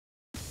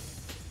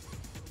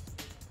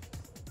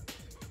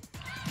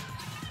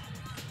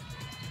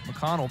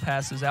McConnell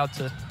passes out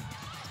to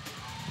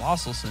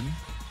Wasselson.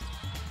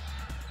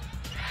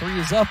 Three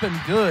is up and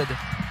good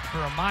for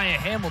Amaya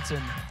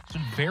Hamilton. It's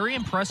been very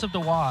impressive to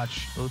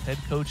watch. Both head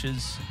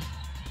coaches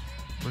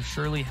were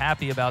surely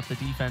happy about the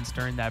defense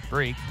during that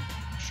break.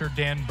 I'm sure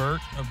Dan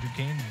Burt of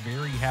Duquesne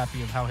very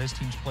happy of how his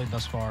team's played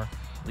thus far.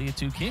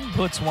 Liatu King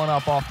puts one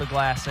up off the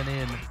glass and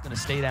in. Going to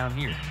stay down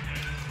here.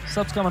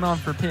 Subs coming on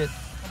for Pitt.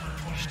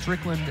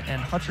 Strickland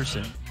and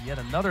Hutcherson. Yet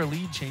another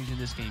lead change in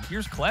this game.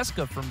 Here's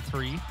Kleska from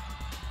three.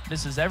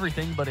 Misses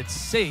everything, but it's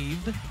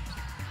saved.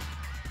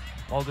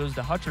 Ball goes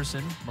to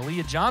Hutcherson.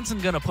 Malia Johnson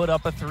going to put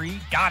up a three.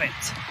 Got it.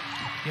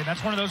 Yeah,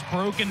 that's one of those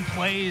broken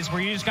plays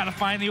where you just got to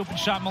find the open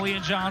shot. Malia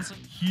Johnson.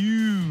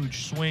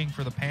 Huge swing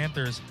for the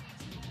Panthers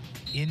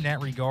in that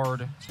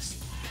regard.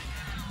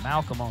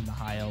 Malcolm on the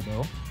high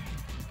elbow.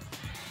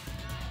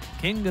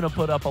 King going to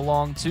put up a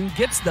long two.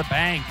 Gets the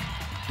bank.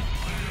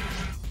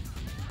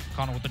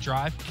 McConnell with the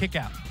drive. Kick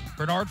out.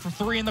 Bernard for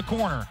three in the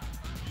corner.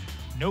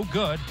 No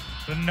good.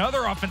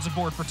 Another offensive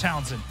board for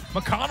Townsend.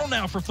 McConnell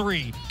now for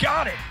three.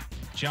 Got it.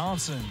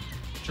 Johnson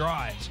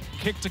drives.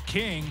 Kick to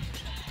King.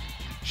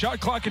 Shot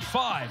clock at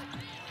 5.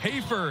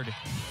 Hayford.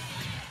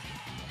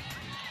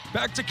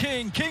 Back to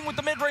King. King with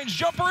the mid-range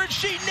jumper, and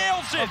she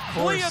nails it.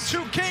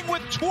 Liatu King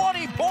with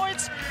 20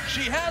 points.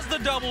 She has the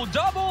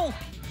double-double.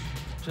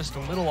 Just a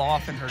little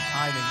off in her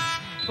timing.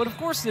 But of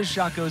course this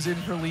shot goes in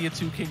for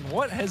Liatu King.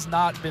 What has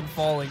not been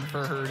falling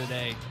for her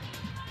today?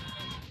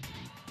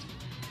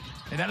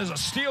 And that is a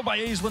steal by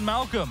Aislinn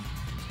Malcolm.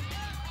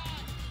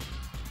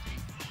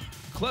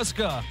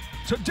 Kleska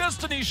to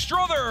Destiny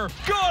Strother.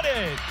 Got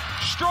it!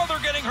 Strother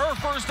getting her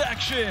first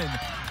action.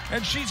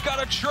 And she's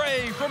got a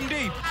tray from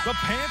deep. The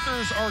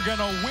Panthers are going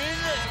to win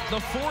the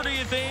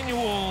 40th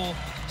annual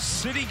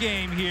city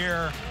game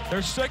here.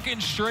 Their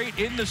second straight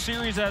in the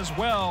series as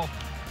well.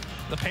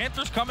 The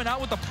Panthers coming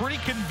out with a pretty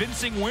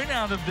convincing win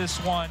out of this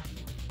one.